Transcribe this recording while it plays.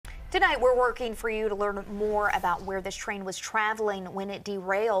Tonight, we're working for you to learn more about where this train was traveling when it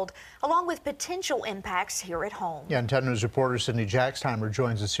derailed, along with potential impacts here at home. Yeah, and 10 News reporter Sydney Jacksheimer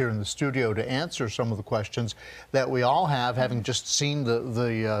joins us here in the studio to answer some of the questions that we all have, having just seen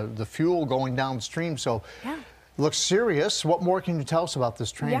the fuel going downstream. So. Yeah. Looks serious. What more can you tell us about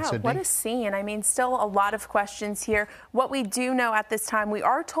this train, Sydney? What a scene. I mean, still a lot of questions here. What we do know at this time, we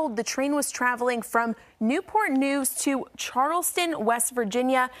are told the train was traveling from Newport News to Charleston, West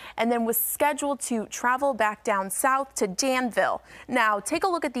Virginia, and then was scheduled to travel back down south to Danville. Now, take a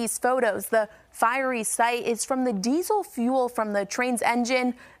look at these photos. The fiery sight is from the diesel fuel from the train's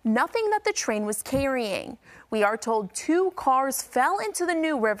engine, nothing that the train was carrying. We are told 2 cars fell into the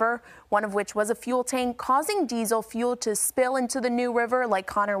New River, one of which was a fuel tank, causing diesel fuel to spill into the New River like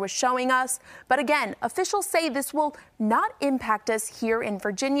Connor was showing us. But again, officials say this will not impact us here in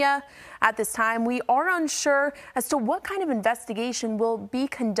Virginia. At this time, we are unsure as to what kind of investigation will be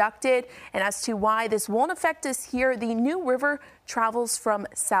conducted and as to why this won't affect us here. The New River travels from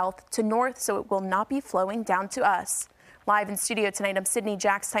south to north, so it will not be flowing down to us. Live in studio tonight, I'm Sydney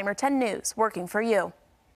Jacksheimer, 10 News, working for you.